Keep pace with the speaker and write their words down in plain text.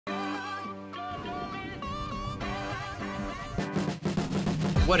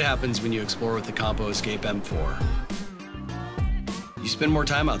What happens when you explore with the Compo Escape M4? You spend more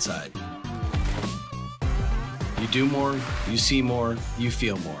time outside. You do more, you see more, you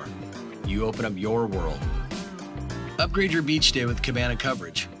feel more. You open up your world. Upgrade your beach day with cabana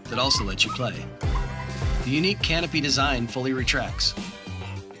coverage that also lets you play. The unique Canopy design fully retracts.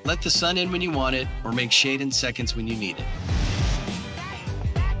 Let the sun in when you want it, or make shade in seconds when you need it.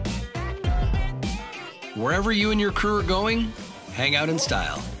 Wherever you and your crew are going, hang out in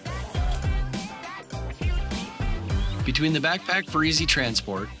style. Between the backpack for easy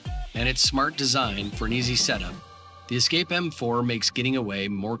transport and its smart design for an easy setup, the Escape M4 makes getting away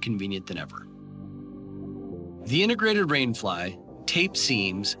more convenient than ever. The integrated rainfly, tape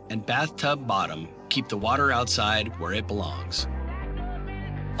seams, and bathtub bottom keep the water outside where it belongs.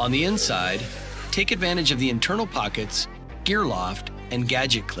 On the inside, take advantage of the internal pockets, gear loft, and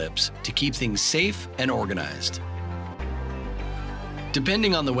gadget clips to keep things safe and organized.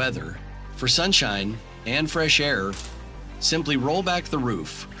 Depending on the weather, for sunshine and fresh air, simply roll back the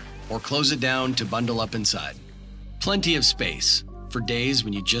roof or close it down to bundle up inside. Plenty of space for days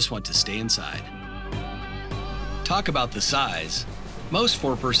when you just want to stay inside. Talk about the size. Most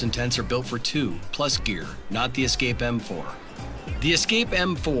four-person tents are built for 2 plus gear, not the Escape M4. The Escape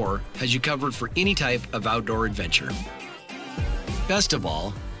M4 has you covered for any type of outdoor adventure. Best of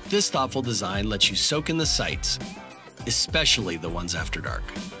all, this thoughtful design lets you soak in the sights, especially the ones after dark.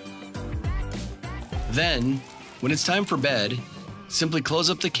 Then, when it's time for bed, simply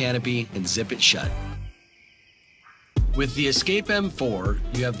close up the canopy and zip it shut. With the Escape M4,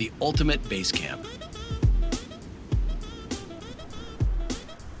 you have the ultimate base camp.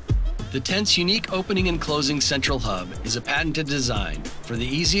 The tent's unique opening and closing central hub is a patented design for the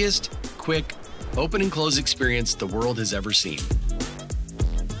easiest, quick, open and close experience the world has ever seen.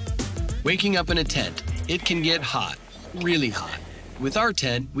 Waking up in a tent, it can get hot, really hot. With our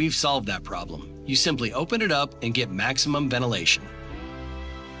tent, we've solved that problem. You simply open it up and get maximum ventilation.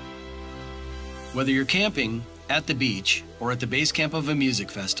 Whether you're camping, at the beach, or at the base camp of a music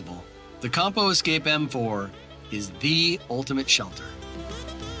festival, the Compo Escape M4 is the ultimate shelter.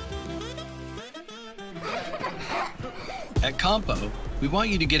 At Compo, we want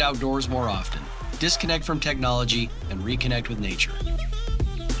you to get outdoors more often, disconnect from technology, and reconnect with nature.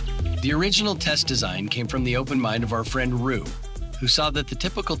 The original test design came from the open mind of our friend Rue, who saw that the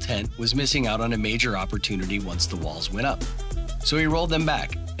typical tent was missing out on a major opportunity once the walls went up. So he rolled them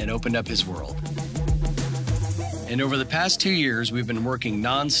back and opened up his world. And over the past 2 years, we've been working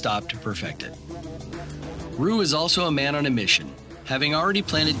non-stop to perfect it. Rue is also a man on a mission. Having already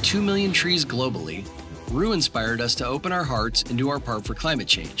planted 2 million trees globally, Rue inspired us to open our hearts and do our part for climate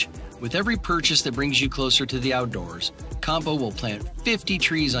change. With every purchase that brings you closer to the outdoors, Compo will plant 50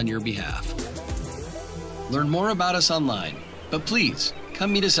 trees on your behalf. Learn more about us online, but please,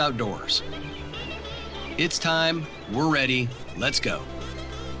 come meet us outdoors. It's time, we're ready, let's go.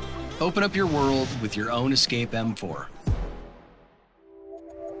 Open up your world with your own Escape M4.